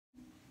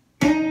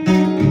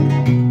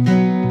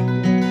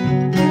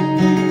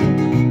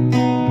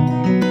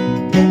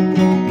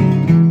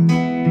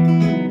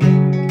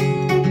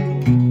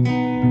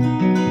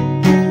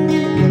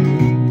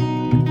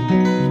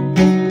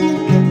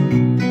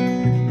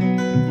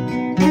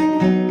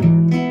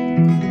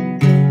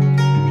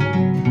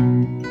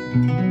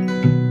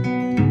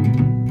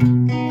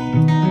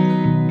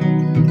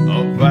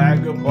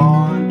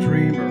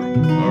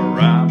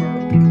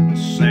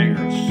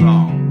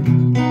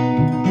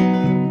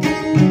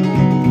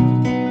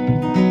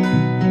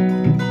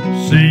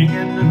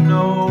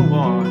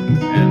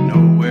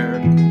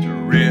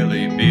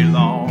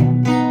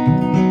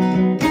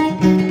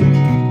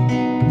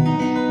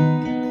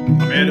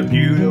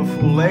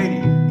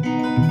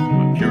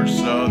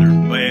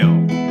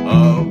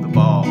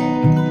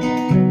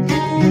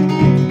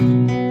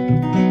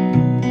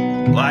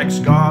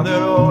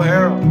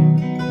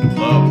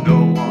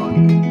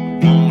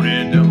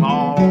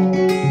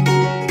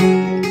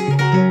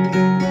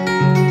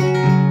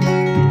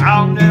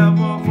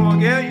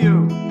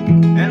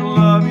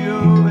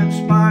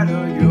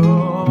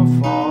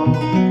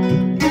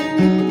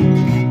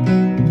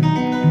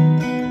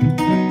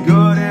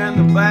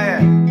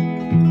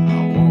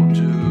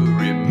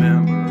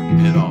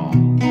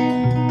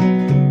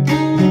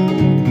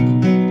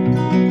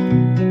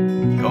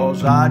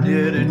'cause I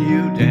did and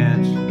you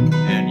danced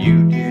and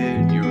you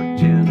did your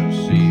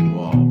Tennessee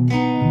waltz.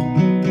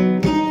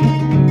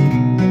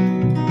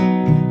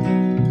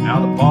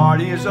 Now the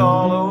party is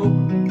all over,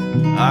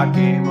 I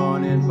came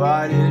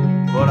uninvited,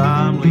 but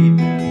I'm leaving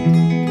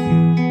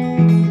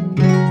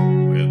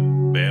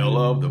with Belle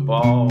of the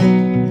ball.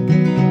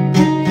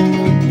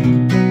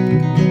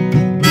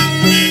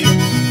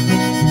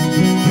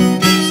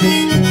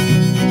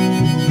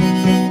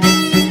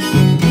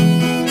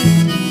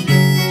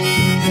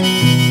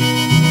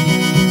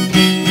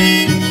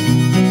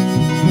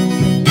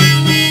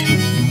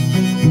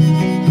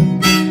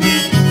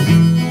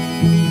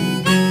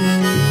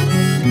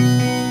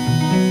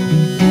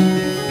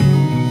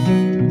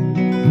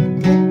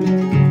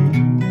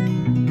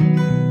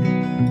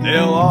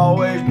 There'll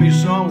always be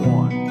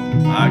someone,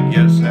 I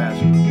guess that's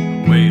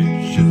the way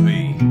it should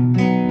be.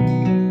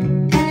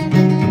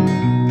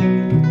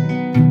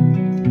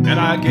 And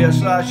I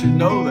guess I should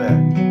know that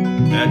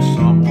that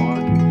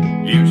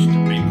someone used to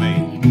be me.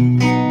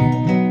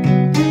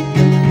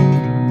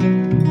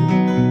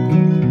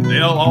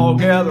 They'll all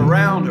gather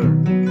round her,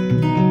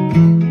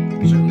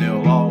 soon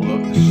they'll all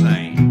look the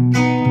same.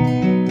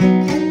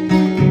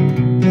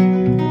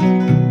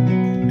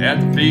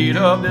 At the feet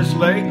of this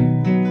lady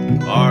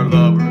are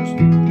lovers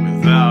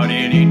without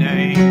any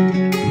name.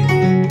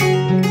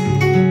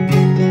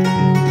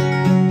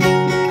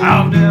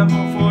 I'll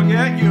never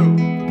forget you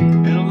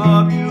and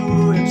love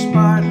you in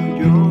spite of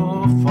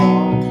your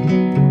faults.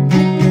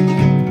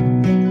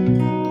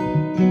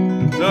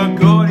 The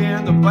good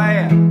and the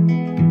bad,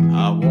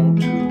 I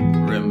want to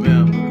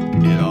remember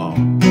it all.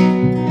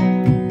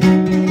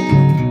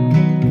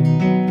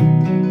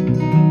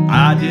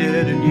 I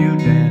did and you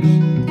danced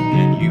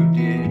and you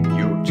did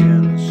your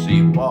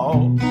Tennessee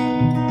waltz.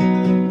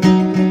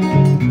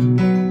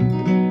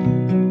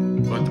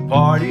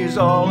 Party's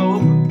all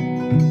over,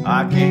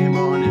 I came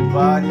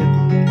uninvited,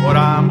 but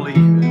I'm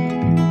leaving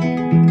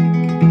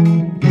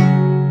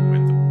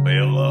with the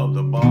Belle of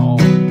the ball.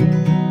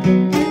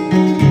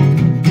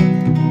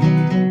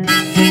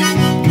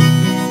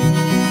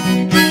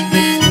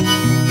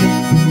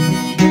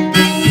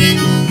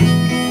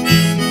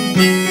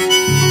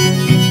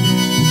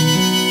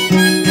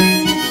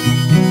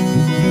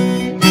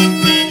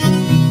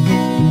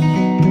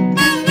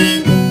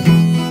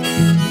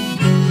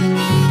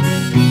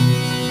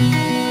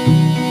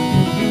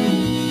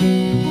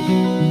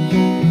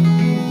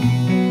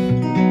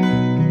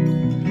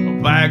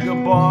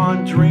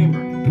 Vagabond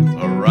dreamer,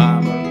 a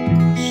rhymer,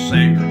 a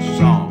singer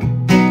song,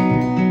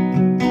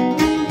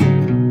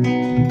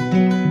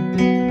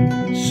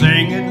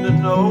 singing to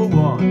no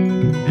one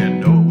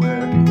and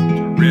nowhere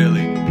to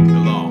really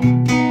belong.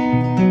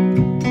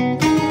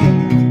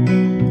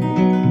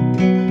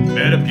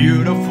 Met a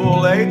beautiful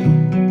lady,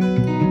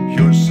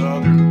 your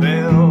Southern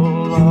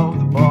Belle of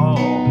the ball,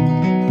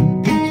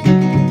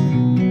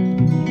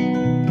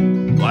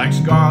 like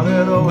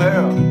Scarlett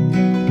O'Hara,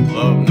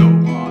 love no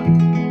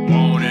one,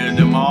 wanted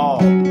them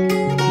all.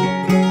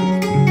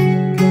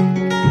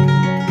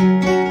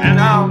 And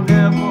I'll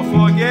never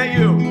forget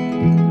you,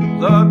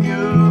 love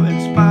you in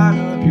spite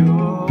of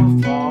your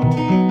fault.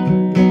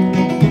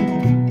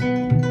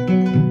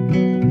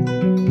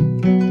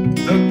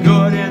 The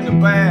good and the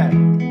bad, I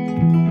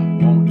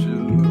want to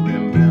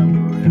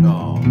remember it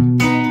all.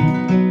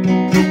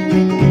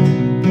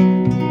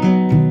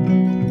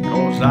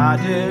 'Cause I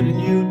did and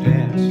you did